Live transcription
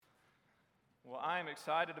Well, I am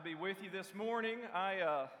excited to be with you this morning.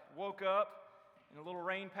 I woke up and a little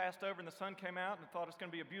rain passed over and the sun came out and I thought it's going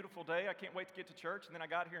to be a beautiful day. I can't wait to get to church. And then I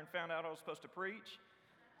got here and found out I was supposed to preach.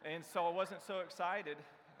 And so I wasn't so excited.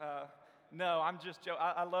 No, I'm just joking.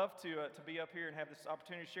 I love to be up here and have this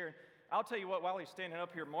opportunity to share. And I'll tell you what, while he's standing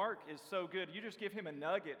up here, Mark is so good. You just give him a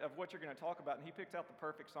nugget of what you're going to talk about, and he picks out the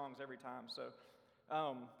perfect songs every time. So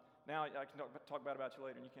now I can talk bad about you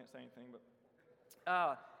later, and you can't say anything.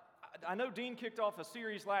 But I know Dean kicked off a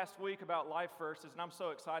series last week about life verses, and I'm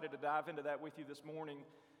so excited to dive into that with you this morning.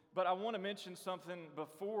 But I want to mention something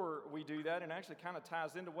before we do that, and actually kind of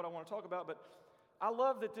ties into what I want to talk about. But I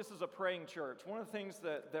love that this is a praying church. One of the things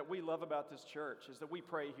that we love about this church is that we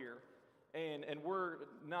pray here. And we're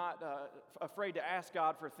not afraid to ask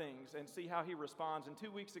God for things and see how He responds. And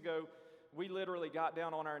 2 weeks ago, we literally got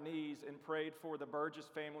down on our knees and prayed for the Burgess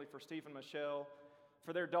family, for Steve and Michelle,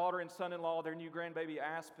 for their daughter and son-in-law, their new grandbaby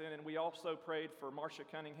Aspen. And we also prayed for Marcia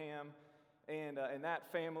Cunningham and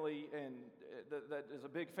that family, and that is a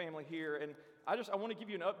big family here. And I want to give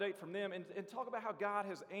you an update from them and talk about how God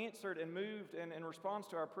has answered and moved and responds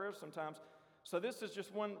to our prayers sometimes. So this is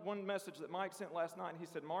just one message that Mike sent last night. He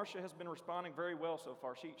said, Marcia has been responding very well so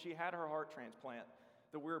far. She had her heart transplant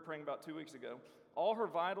that we were praying about 2 weeks ago. All her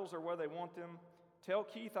vitals are where they want them. Tell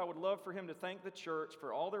Keith I would love for him to thank the church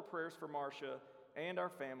for all their prayers for Marcia and our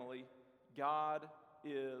family. God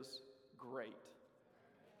is great.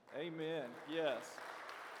 Amen. Yes.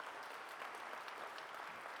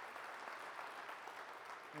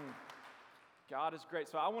 God is great.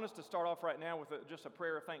 So I want us to start off right now with just a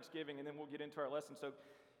prayer of thanksgiving, and then we'll get into our lesson. So,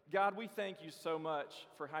 God, we thank you so much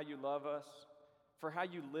for how you love us, for how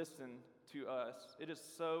you listen to us. It is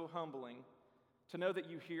so humbling to know that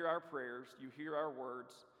you hear our prayers, you hear our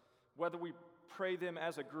words. Whether we pray them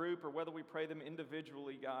as a group or whether we pray them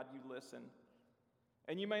individually, God, you listen.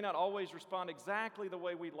 And you may not always respond exactly the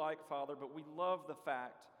way we'd like, Father, but we love the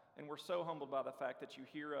fact, and we're so humbled by the fact that you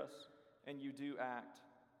hear us and you do act.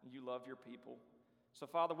 You love your people. So,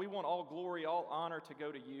 Father, we want all glory, all honor to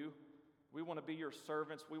go to you. We want to be your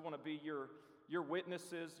servants. We want to be your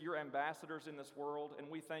witnesses, your ambassadors in this world. And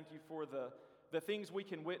we thank you for the things we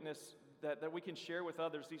can witness, that we can share with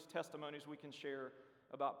others, these testimonies we can share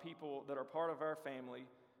about people that are part of our family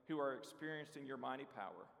who are experiencing your mighty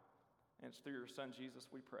power. And it's through your Son, Jesus,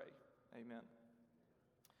 we pray. Amen.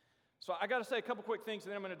 So I got to say a couple quick things,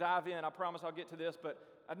 and then I'm going to dive in. I promise I'll get to this. But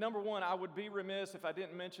number one, I would be remiss if I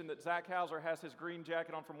didn't mention that Zach Hauser has his green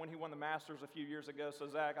jacket on from when he won the Masters a few years ago. So,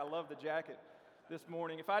 Zach, I love the jacket this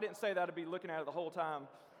morning. If I didn't say that, I'd be looking at it the whole time.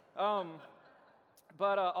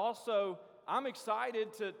 But also, I'm excited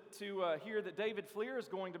to hear that David Fleer is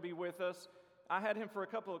going to be with us. I had him for a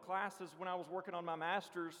couple of classes when I was working on my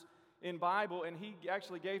Master's in Bible, and he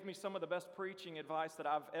actually gave me some of the best preaching advice that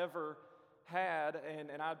I've ever had, and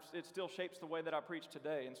it still shapes the way that I preach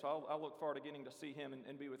today. And so I'll look forward to getting to see him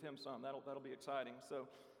and be with him some. That'll be exciting. So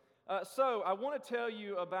I want to tell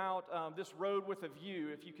you about this road with a view,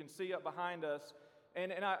 if you can see up behind us.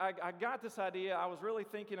 And I got this idea. I was really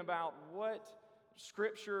thinking about what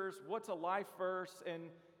scriptures, what's a life verse, and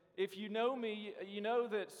if you know me, you know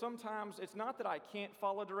that sometimes it's not that I can't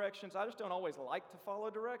follow directions. I just don't always like to follow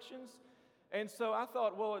directions. And so I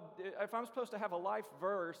thought, well, if I'm supposed to have a life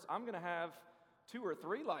verse, I'm going to have 2 or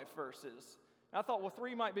 3 life verses. And I thought, well,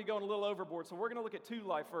 3 might be going a little overboard, so we're going to look at 2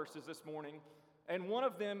 life verses this morning. And one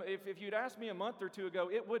of them, if you'd asked me a month or 2 ago,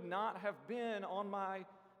 it would not have been on my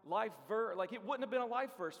life verse. Like, it wouldn't have been a life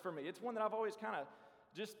verse for me. It's one that I've always kind of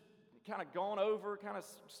gone over, kind of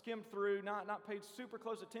skimmed through, not paid super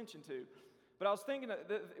close attention to. But I was thinking that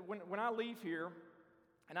when I leave here,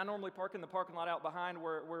 and I normally park in the parking lot out behind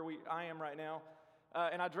where I am right now,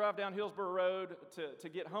 and I drive down Hillsborough Road to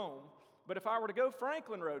get home. But if I were to go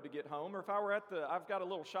Franklin Road to get home, or if I were I've got a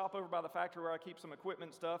little shop over by the factory where I keep some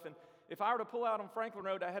equipment and stuff, and if I were to pull out on Franklin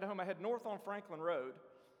Road, I head north on Franklin Road.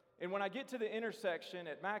 And when I get to the intersection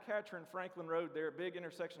at Mac Hatcher and Franklin Road there, big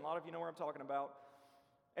intersection, a lot of you know where I'm talking about.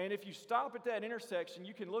 And if you stop at that intersection,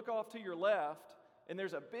 you can look off to your left, and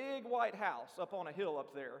there's a big white house up on a hill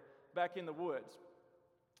up there, back in the woods.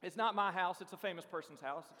 It's not my house, it's a famous person's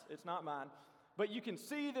house, it's not mine. But you can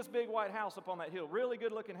see this big white house up on that hill, really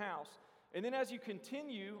good looking house. And then as you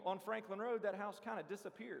continue on Franklin Road, that house kind of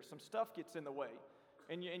disappears. Some stuff gets in the way,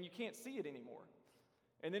 and you can't see it anymore.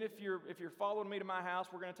 And then if you're following me to my house,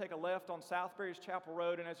 we're going to take a left on Southbury's Chapel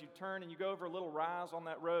Road, and as you turn and you go over a little rise on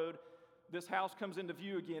that road, this house comes into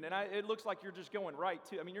view again. And it looks like you're just going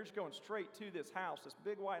you're just going straight to this house, this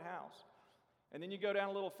big white house. And then you go down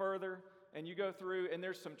a little further, and you go through, and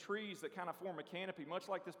there's some trees that kind of form a canopy, much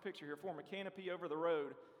like this picture here, form a canopy over the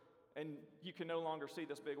road, and you can no longer see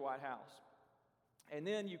this big white house. And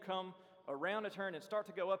then you come around a turn and start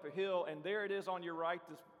to go up a hill, and there it is on your right,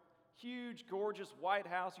 this huge, gorgeous white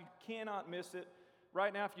house. You cannot miss it.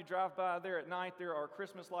 Right now, if you drive by there at night, there are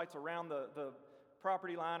Christmas lights around the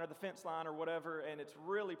property line or the fence line or whatever, and it's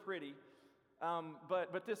really pretty.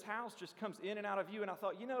 But this house just comes in and out of view, and I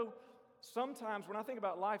thought, sometimes when I think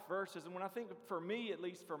about life verses, and when I think, for me at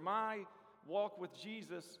least, for my walk with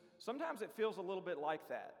Jesus, sometimes it feels a little bit like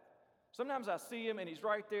that. Sometimes I see him and he's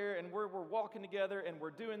right there and we're walking together and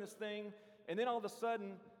we're doing this thing, and then all of a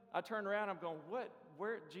sudden I turn around and I'm going,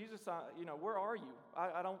 where, Jesus, where are you?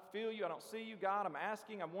 I don't feel you, I don't see you, God, I'm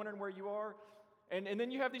asking, I'm wondering where you are. And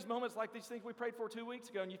then you have these moments like these things we prayed for 2 weeks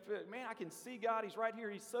ago, and you feel, man, I can see God, he's right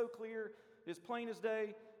here, he's so clear, as plain as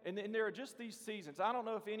day. And there are just these seasons. I don't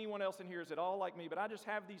know if anyone else in here is at all like me, but I just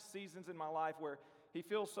have these seasons in my life where he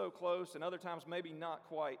feels so close, and other times maybe not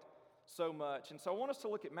quite so much. And so I want us to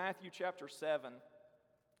look at Matthew chapter 7.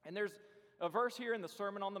 And there's a verse here in the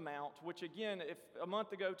Sermon on the Mount, which again, if a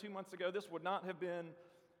month ago, 2 months ago, this would not have been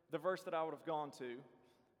the verse that I would have gone to.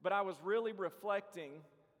 But I was really reflecting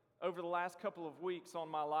over the last couple of weeks on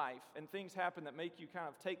my life, and things happen that make you kind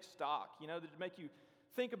of take stock, that make you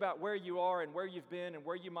think about where you are and where you've been and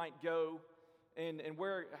where you might go, and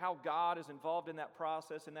how God is involved in that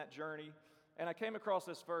process and that journey. And I came across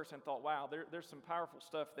this verse and thought, wow, there's some powerful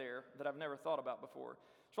stuff there that I've never thought about before.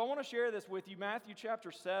 So I want to share this with you. Matthew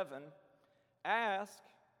chapter 7, ask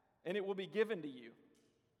and it will be given to you.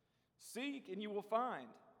 Seek and you will find.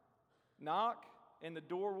 Knock and the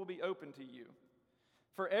door will be open to you.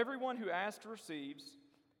 For everyone who asks receives,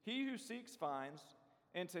 he who seeks finds,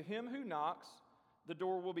 and to him who knocks, the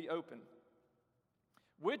door will be open.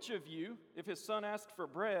 Which of you, if his son asks for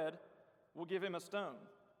bread, will give him a stone?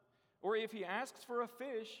 Or if he asks for a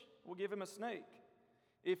fish, will give him a snake?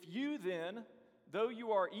 If you then, though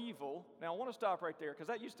you are evil, now I want to stop right there because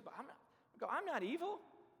that used to be, I'm not evil?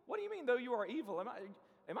 What do you mean, though you are evil? Am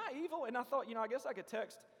I evil? And I thought, I guess I could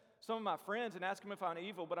text some of my friends and ask them if I'm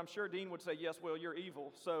evil, but I'm sure Dean would say, yes, Will, you're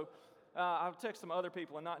evil. So I'll text some other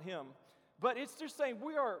people and not him. But it's just saying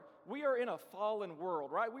we are in a fallen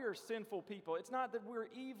world, right? We are sinful people. It's not that we're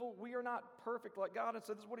evil. We are not perfect like God. And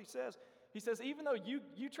so this is what he says. He says, even though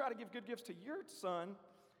you try to give good gifts to your son,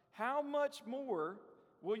 how much more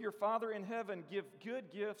will your Father in heaven give good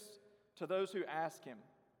gifts to those who ask him?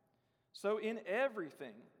 So in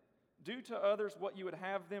everything, do to others what you would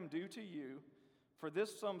have them do to you, for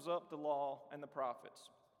this sums up the law and the prophets.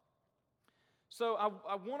 So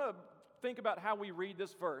I want to think about how we read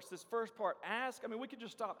this verse. This first part, ask. We could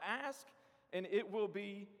just stop, ask, and it will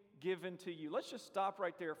be given to you. Let's just stop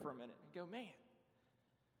right there for a minute and go, man,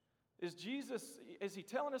 is he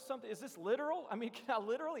telling us something? Is this literal? Can I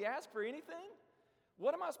literally ask for anything?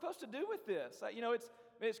 What am I supposed to do with this?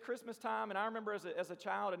 It's Christmas time, and I remember as a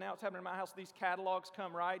child, and now it's happening in my house, these catalogs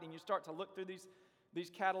come, right? And you start to look through these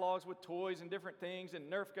catalogs with toys and different things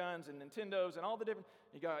and Nerf guns and Nintendos and all the different,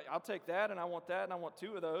 you go, I'll take that and I want that and I want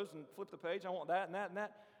 2 of those, and flip the page, I want that and that and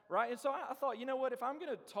that, right? And so I thought, you know what, if I'm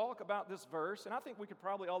going to talk about this verse, and I think we could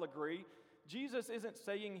probably all agree, Jesus isn't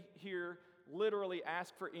saying here literally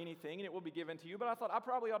ask for anything and it will be given to you, but I thought I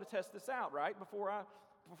probably ought to test this out, right, before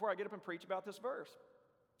I get up and preach about this verse.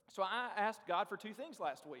 So I asked God for 2 things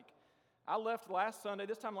last week. I left last Sunday,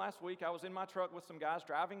 this time last week, I was in my truck with some guys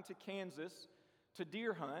driving to Kansas to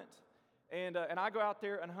deer hunt, and I go out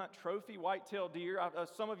there and hunt trophy whitetail deer.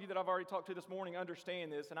 Some of you that I've already talked to this morning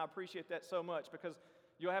understand this, and I appreciate that so much, because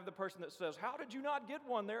you'll have the person that says, how did you not get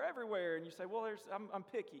one? They're everywhere. And you say, well, I'm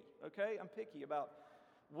picky, okay? I'm picky about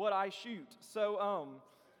what I shoot. So all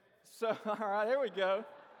right, there we go.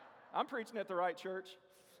 I'm preaching at the right church.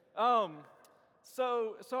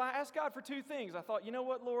 So I asked God for 2 things. I thought, you know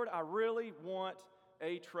what, Lord, I really want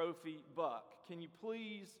a trophy buck. Can you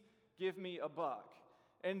please give me a buck?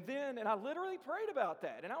 And I literally prayed about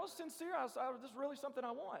that, and I was sincere. This is really something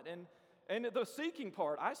I want. And the seeking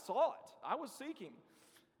part, I saw it. I was seeking.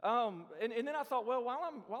 And then I thought, well,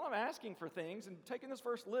 while I'm asking for things and taking this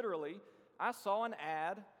verse literally, I saw an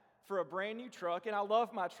ad for a brand new truck, and I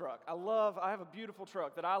love my truck. I have a beautiful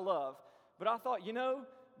truck that I love. But I thought,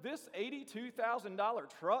 this $82,000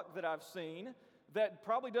 truck that I've seen that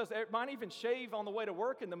probably might even shave on the way to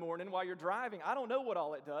work in the morning while you're driving. I don't know what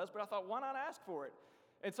all it does, but I thought, why not ask for it?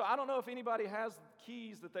 And so I don't know if anybody has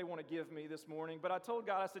keys that they want to give me this morning, but I told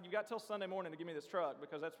God, I said, you got till Sunday morning to give me this truck,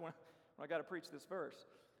 because that's when I got to preach this verse.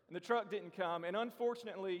 And the truck didn't come, and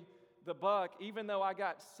unfortunately, the buck, even though I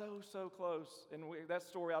got so close, and that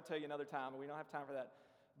story I'll tell you another time, we don't have time for that.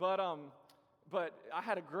 But I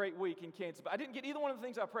had a great week in Kansas. But I didn't get either one of the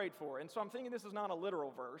things I prayed for. And so I'm thinking this is not a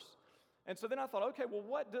literal verse. And so then I thought, okay, well,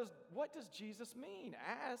 what does Jesus mean?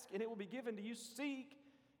 Ask, and it will be given to you. Seek,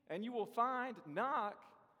 and you will find. Knock,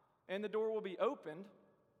 and the door will be opened.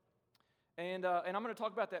 And I'm going to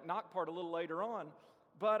talk about that knock part a little later on.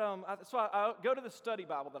 But so I go to the study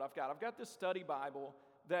Bible that I've got. I've got this study Bible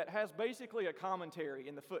that has basically a commentary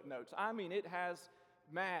in the footnotes. I mean, it has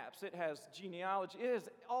maps, it has genealogy, it has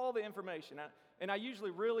all the information. And I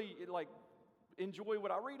usually really enjoy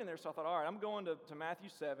what I read in there. So I thought, all right, I'm going to Matthew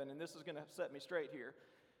 7, and this is going to set me straight here.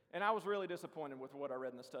 And I was really disappointed with what I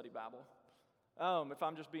read in the study Bible, if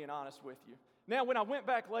I'm just being honest with you. Now, when I went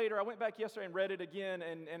back yesterday and read it again,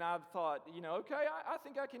 and I thought, okay, I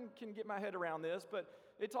think I can get my head around this, but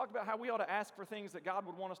it talked about how we ought to ask for things that God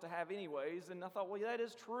would want us to have anyways, and I thought, well, that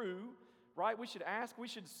is true, right? We should ask, we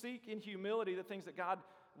should seek in humility the things that God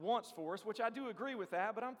wants for us, which I do agree with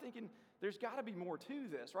that, but I'm thinking there's got to be more to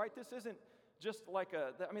this, right? This isn't just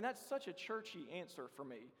that's such a churchy answer for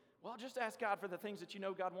me. Well, just ask God for the things that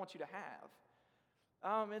God wants you to have.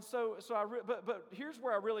 But here's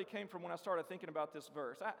where I really came from when I started thinking about this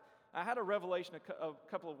verse. I had a revelation a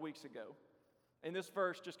couple of weeks ago, and this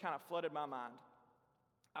verse just kind of flooded my mind.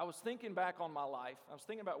 I was thinking back on my life. I was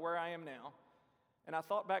thinking about where I am now, and I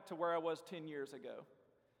thought back to where I was 10 years ago,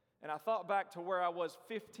 and I thought back to where I was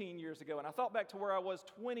 15 years ago, and I thought back to where I was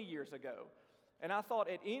 20 years ago, and I thought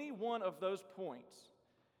at any one of those points,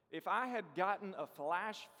 if I had gotten a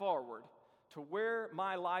flash forward to where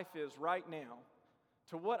my life is right now,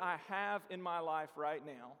 to what I have in my life right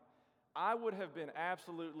now, I would have been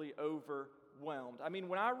absolutely overwhelmed. I mean,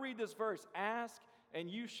 when I read this verse, ask and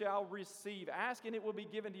you shall receive. Ask and it will be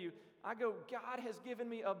given to you. I go, God has given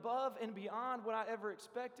me above and beyond what I ever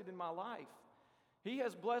expected in my life. He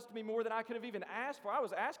has blessed me more than I could have even asked for. I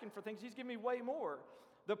was asking for things. He's given me way more.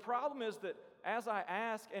 The problem is that as I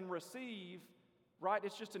ask and receive, right,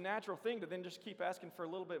 it's just a natural thing to then just keep asking for a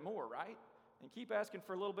little bit more, right? And keep asking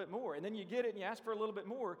for a little bit more. And then you get it and you ask for a little bit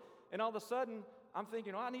more. And all of a sudden, I'm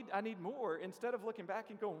thinking, I need more. Instead of looking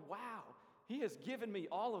back and going, wow, He has given me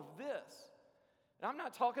all of this. And I'm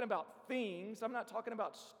not talking about things. I'm not talking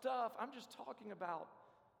about stuff. I'm just talking about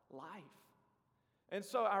life. And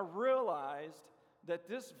so I realized that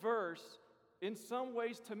this verse, in some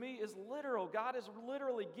ways to me, is literal. God is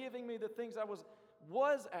literally giving me the things I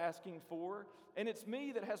was asking for. And it's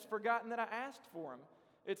me that has forgotten that I asked for Him.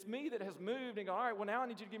 It's me that has moved and gone, all right, well, now I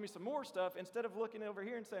need you to give me some more stuff, instead of looking over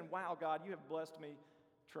here and saying, wow, God, you have blessed me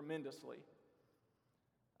tremendously.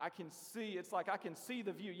 I can see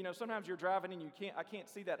the view. Sometimes you're driving and I can't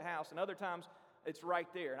see that house, and other times it's right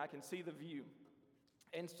there and I can see the view.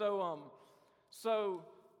 And so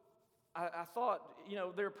I thought,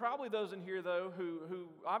 there are probably those in here, though, who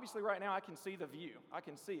obviously right now I can see the view. I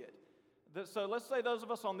can see it. So let's say those of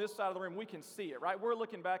us on this side of the room, we can see it, right? We're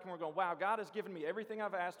looking back and we're going, wow, God has given me everything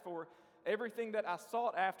I've asked for, everything that I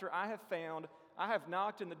sought after, I have found. I have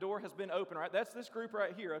knocked and the door has been open, right? That's this group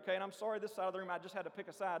right here, okay? And I'm sorry this side of the room, I just had to pick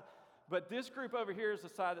a side. But this group over here is the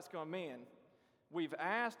side that's going, man, we've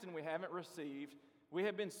asked and we haven't received. We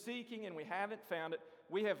have been seeking and we haven't found it.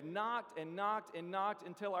 We have knocked and knocked and knocked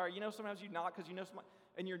until sometimes you knock because somebody,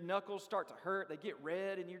 and your knuckles start to hurt. They get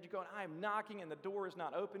red and you're just going, I am knocking and the door is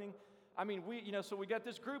not opening. I mean, so we got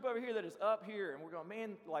this group over here that is up here, and we're going,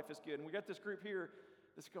 man, life is good. And we got this group here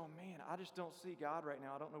that's going, man, I just don't see God right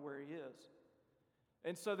now. I don't know where He is.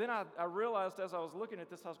 And so then I realized as I was looking at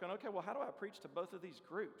this, I was going, okay, well, how do I preach to both of these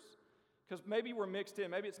groups? Because maybe we're mixed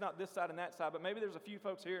in. Maybe it's not this side and that side, but maybe there's a few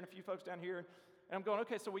folks here and a few folks down here. And I'm going,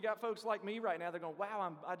 okay, so we got folks like me right now. They're going, wow,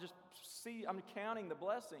 I'm counting the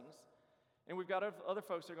blessings. And we've got other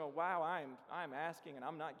folks that are going, wow, I am asking and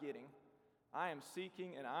I'm not getting. I am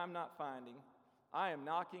seeking and I'm not finding. I am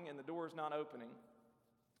knocking and the door is not opening.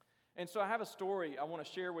 And so I have a story I want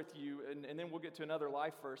to share with you, and then we'll get to another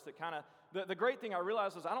life verse that kind of, the great thing I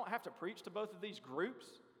realized is I don't have to preach to both of these groups.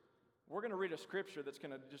 We're going to read a scripture that's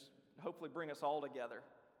going to just hopefully bring us all together.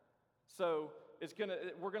 So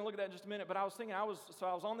we're going to look at that in just a minute, but I was thinking, I was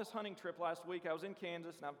on this hunting trip last week. I was in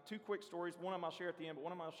Kansas, and I have two quick stories. One of them I'll share at the end, but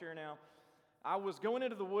one of them I'll share now. I was going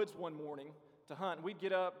into the woods one morning to hunt. We'd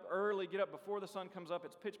get up early, get up before the sun comes up.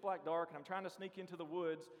 It's pitch black dark, and I'm trying to sneak into the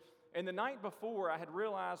woods. And the night before, I had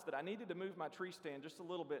realized that I needed to move my tree stand just a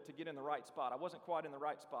little bit to get in the right spot. I wasn't quite in the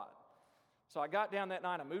right spot. So I got down that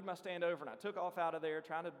night, I moved my stand over, and I took off out of there,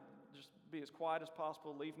 trying to just be as quiet as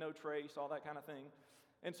possible, leave no trace, all that kind of thing.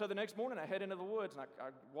 And so the next morning, I head into the woods, and I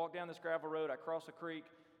walk down this gravel road, I cross a creek,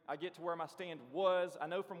 I get to where my stand was. I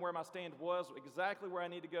know from where my stand was exactly where I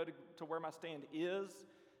need to go to where my stand is.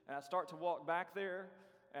 And I start to walk back there,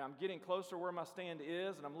 and I'm getting closer where my stand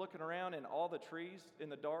is, and I'm looking around, and all the trees in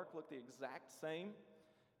the dark look the exact same.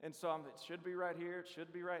 And so it should be right here, it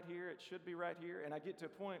should be right here, it should be right here. And I get to a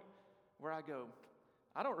point where I go,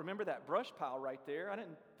 I don't remember that brush pile right there. I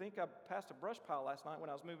didn't think I passed a brush pile last night when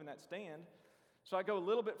I was moving that stand. So I go a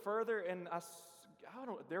little bit further, and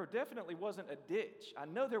there definitely wasn't a ditch. I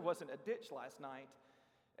know there wasn't a ditch last night.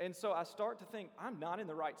 And so I start to think, I'm not in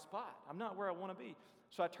the right spot. I'm not where I want to be.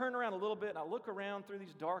 So I turn around a little bit, and I look around through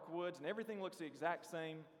these dark woods, and everything looks the exact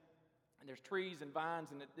same. And there's trees and vines,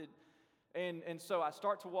 and so I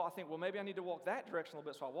start to walk. I think, well, maybe I need to walk that direction a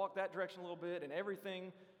little bit. So I walk that direction a little bit, and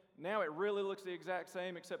everything, now it really looks the exact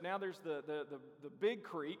same, except now there's the big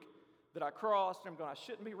creek that I crossed, and I'm going, I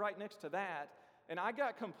shouldn't be right next to that. And I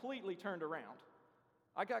got completely turned around.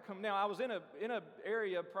 Now, I was in a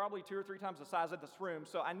area probably 2 or 3 times the size of this room,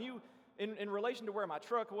 so I knew in relation to where my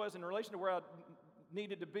truck was, in relation to where I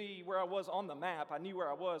needed to be, where I was on the map, I knew where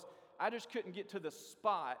I was. I just couldn't get to the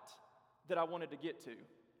spot that I wanted to get to.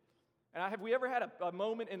 And have we ever had a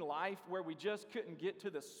moment in life where we just couldn't get to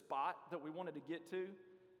the spot that we wanted to get to?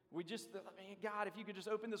 We just, God, if you could just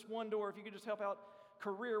open this one door, if you could just help out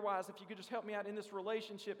career-wise, if you could just help me out in this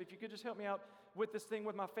relationship, if you could just help me out with this thing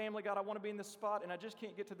with my family, God, I want to be in this spot, and I just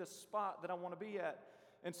can't get to this spot that I want to be at.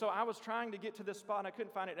 And so I was trying to get to this spot, and I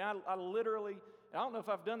couldn't find it. And I literally, I don't know if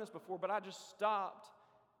I've done this before, but I just stopped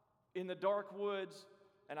in the dark woods,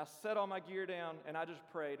 and I set all my gear down, and I just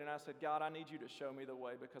prayed, and I said, God, I need you to show me the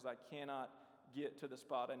way because I cannot get to the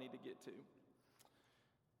spot I need to get to.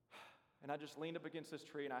 And I just leaned up against this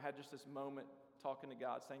tree, and I had just this moment talking to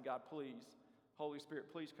God, saying, God, please, Holy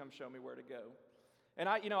Spirit, please come show me where to go. And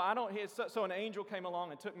so an angel came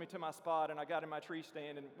along and took me to my spot, and I got in my tree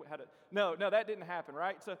stand and no, that didn't happen,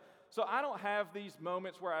 right? So I don't have these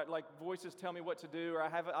moments where voices tell me what to do, or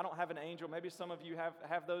I don't have an angel. Maybe some of you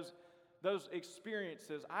have those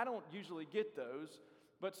experiences. I don't usually get those,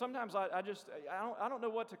 but sometimes I don't know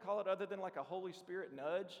what to call it other than like a Holy Spirit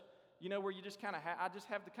nudge, where you just kind of I just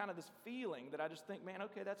have the kind of this feeling that I just think, man,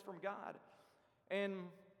 okay, that's from God.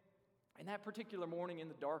 And that particular morning in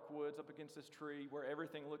the dark woods up against this tree where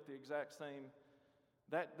everything looked the exact same,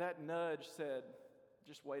 that nudge said,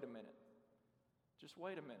 just wait a minute. Just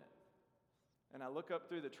wait a minute. And I look up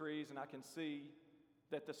through the trees and I can see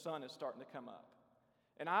that the sun is starting to come up.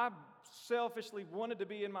 And I selfishly wanted to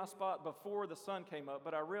be in my spot before the sun came up,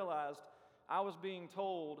 but I realized I was being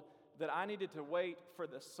told that I needed to wait for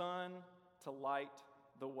the sun to light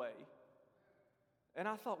the way. And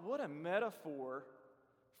I thought, what a metaphor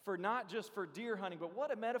for not just for deer hunting, but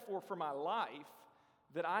what a metaphor for my life,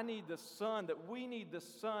 that I need the sun, that we need the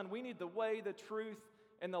sun, we need the way, the truth,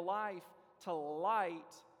 and the life to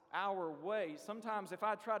light our way. Sometimes if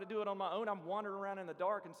I try to do it on my own, I'm wandering around in the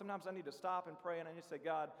dark, and sometimes I need to stop and pray, and I need to say,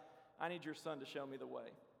 God, I need your sun to show me the way.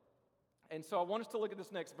 And so I want us to look at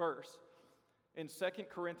this next verse in 2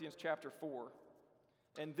 Corinthians chapter 4.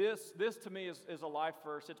 And this to me is a life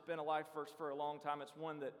verse. It's been a life verse for a long time. It's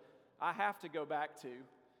one that I have to go back to.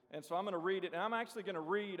 And so I'm going to read it, and I'm actually going to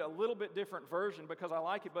read a little bit different version because I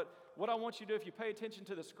like it. But what I want you to do, if you pay attention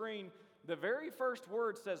to the screen, the very first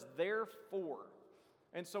word says, therefore.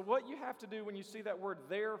 And so what you have to do when you see that word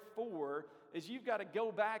therefore is you've got to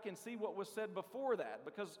go back and see what was said before that.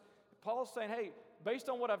 Because Paul's saying, hey, based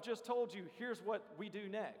on what I've just told you, here's what we do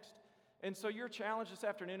next. And so your challenge this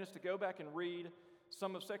afternoon is to go back and read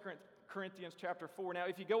some of 2 Corinthians chapter 4. Now,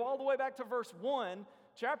 if you go all the way back to verse 1,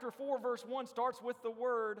 chapter 4, verse 1 starts with the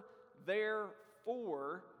word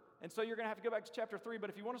therefore. And so you're going to have to go back to chapter 3. But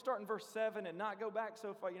if you want to start in verse 7 and not go back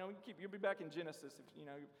so far, you'll be back in Genesis.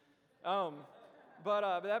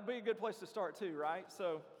 But that'd be a good place to start too, right?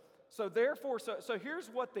 So therefore, here's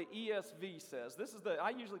what the ESV says.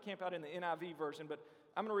 I usually camp out in the NIV version, but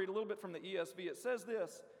I'm going to read a little bit from the ESV. It says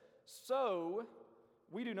this: so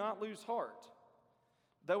we do not lose heart.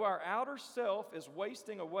 Though our outer self is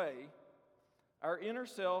wasting away, our inner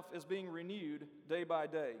self is being renewed day by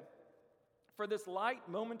day. For this light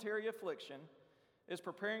momentary affliction is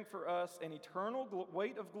preparing for us an eternal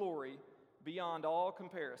weight of glory beyond all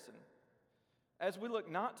comparison, as we look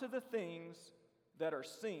not to the things that are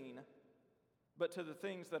seen, but to the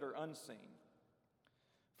things that are unseen.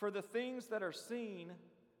 For the things that are seen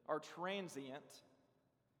are transient,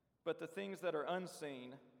 but the things that are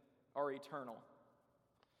unseen are eternal.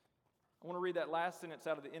 I want to read that last sentence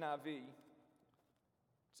out of the NIV.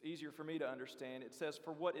 It's easier for me to understand. It says,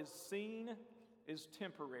 for what is seen is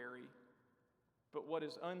temporary, but what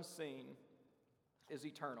is unseen is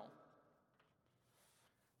eternal.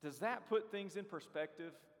 Does that put things in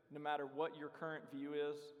perspective, no matter what your current view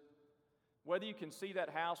is? Whether you can see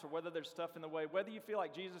that house or whether there's stuff in the way, whether you feel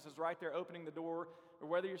like Jesus is right there opening the door, or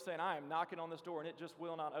whether you're saying, I am knocking on this door and it just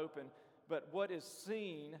will not open. But what is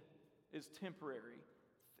seen is temporary.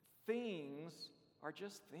 things are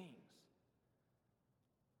just things.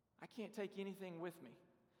 I can't take anything with me.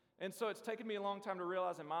 And so it's taken me a long time to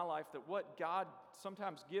realize in my life that what God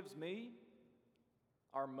sometimes gives me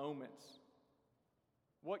are moments.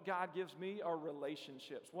 What God gives me are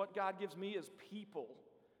relationships. What God gives me is people,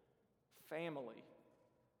 family.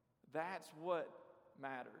 That's what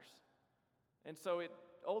matters. And so it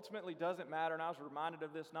ultimately doesn't matter, and I was reminded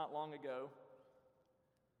of this not long ago.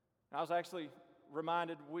 I was actually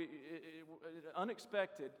reminded,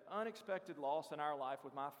 unexpected loss in our life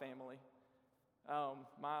with my family.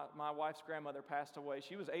 My wife's grandmother passed away.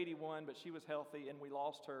 She was 81, but she was healthy, and we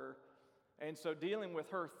lost her. And so dealing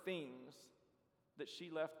with her things that she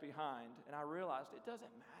left behind, and I realized it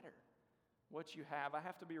doesn't matter what you have. I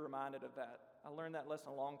have to be reminded of that. I learned that lesson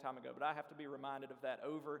a long time ago, but I have to be reminded of that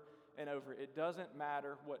over and over. It doesn't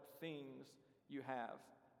matter what things you have.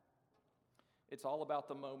 It's all about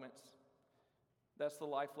the moments. That's the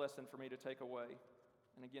life lesson for me to take away.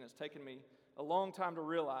 And again, it's taken me a long time to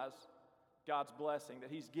realize God's blessing,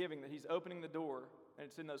 that He's giving, that He's opening the door, and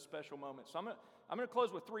it's in those special moments. So I'm going to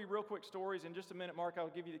close with 3 real quick stories. In just a minute, Mark, I'll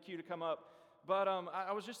give you the cue to come up. But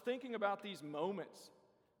I was just thinking about these moments,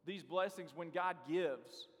 these blessings when God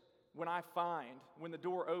gives, when I find, when the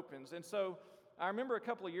door opens. And so I remember a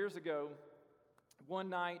couple of years ago,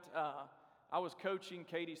 one night, I was coaching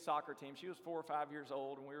Katie's soccer team. She was 4 or 5 years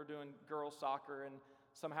old, and we were doing girls soccer, and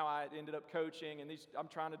somehow I ended up coaching, and I'm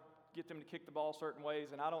trying to get them to kick the ball certain ways,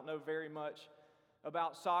 and I don't know very much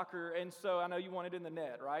about soccer, and so I know you want it in the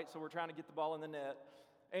net, right? So we're trying to get the ball in the net.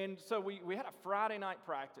 And so we had a Friday night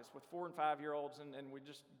practice with 4 and 5 year olds, and we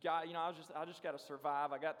just got, I just got to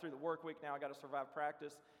survive. I got through the work week, now I got to survive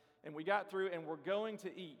practice. And we got through, and we're going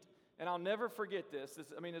to eat. And I'll never forget this.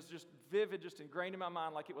 It's just vivid, just ingrained in my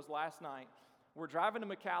mind like it was last night. We're driving to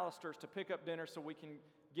McAllister's to pick up dinner so we can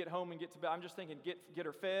get home and get to bed. I'm just thinking, get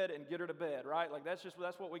her fed and get her to bed, right? Like that's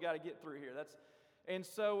what we got to get through here.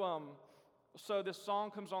 So this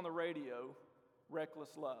song comes on the radio,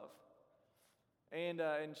 "Reckless Love," and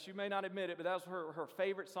she may not admit it, but that was her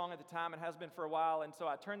favorite song at the time. It has been for a while, and so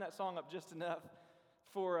I turned that song up just enough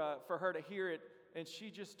for her to hear it. And she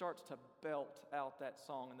just starts to belt out that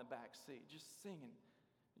song in the back seat, just singing,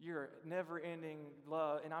 "Your never-ending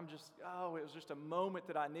love." And I'm just, it was just a moment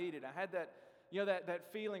that I needed. I had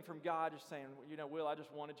that feeling from God just saying, "Will, I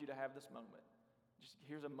just wanted you to have this moment. Just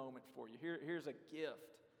here's a moment for you. Here's a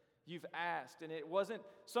gift. You've asked." And it wasn't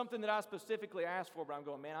something that I specifically asked for, but I'm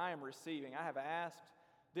going, man, I am receiving. I have asked,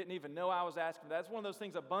 didn't even know I was asking. That's one of those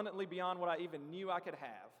things abundantly beyond what I even knew I could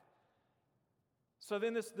have. So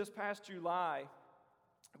then this past July,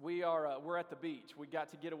 we're at the beach. We got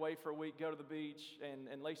to get away for a week, go to the beach,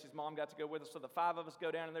 and Lacey's mom got to go with us. So the 5 of us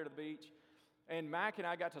go down there to the beach. And Mac and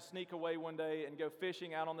I got to sneak away one day and go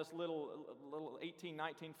fishing out on this little 18,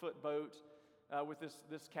 19-foot boat with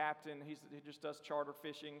this captain. He just does charter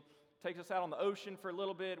fishing. Takes us out on the ocean for a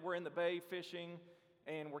little bit. We're in the bay fishing,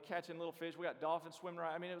 and we're catching little fish. We got dolphins swimming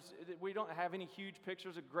around. We don't have any huge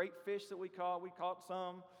pictures of great fish that we caught. We caught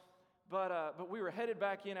some. But we were headed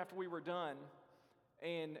back in after we were done.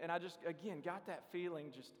 And I just, again, got that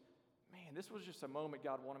feeling just, man, this was just a moment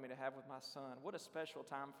God wanted me to have with my son. What a special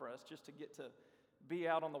time for us just to get to be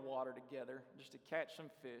out on the water together, just to catch some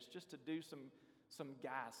fish, just to do some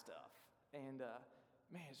guy stuff. And,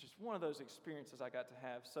 man, it's just one of those experiences I got to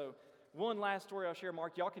have. So one last story I'll share,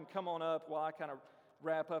 Mark. Y'all can come on up while I kind of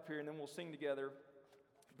wrap up here, and then we'll sing together.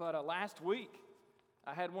 But last week,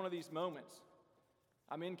 I had one of these moments.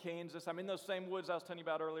 I'm in Kansas. I'm in those same woods I was telling you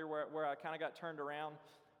about earlier where I kind of got turned around.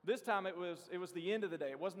 This time it was the end of the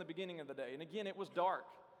day. It wasn't the beginning of the day. And again, it was dark.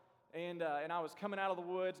 And I was coming out of the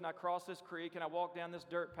woods, and I crossed this creek, and I walked down this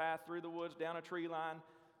dirt path through the woods, down a tree line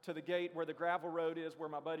to the gate where the gravel road is, where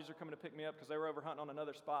my buddies are coming to pick me up because they were over hunting on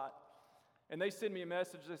another spot. And they send me a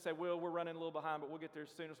message. They say, "Will, we're running a little behind, but we'll get there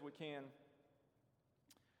as soon as we can."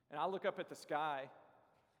 And I look up at the sky,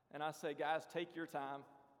 and I say, "Guys, take your time.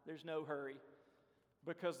 There's no hurry."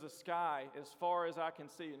 Because the sky, as far as I can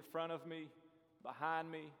see, in front of me, behind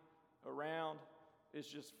me, around, is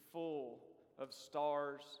just full of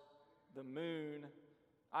stars, the moon.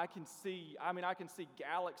 I can see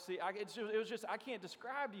galaxy. I can't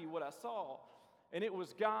describe to you what I saw. And it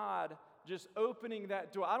was God just opening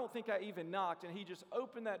that door. I don't think I even knocked, and He just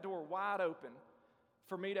opened that door wide open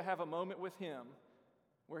for me to have a moment with Him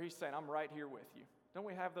where He's saying, "I'm right here with you." Don't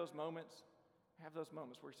we have those moments? Have those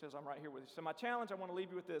moments where He says, "I'm right here with you." So my challenge, I want to leave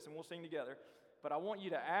you with this, and we'll sing together. But I want you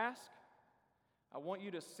to ask, I want you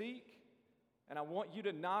to seek, and I want you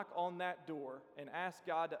to knock on that door and ask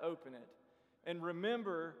God to open it. And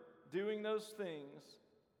remember, doing those things,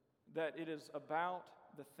 that it is about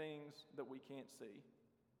the things that we can't see.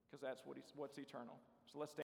 because that's what's eternal. So let's stand.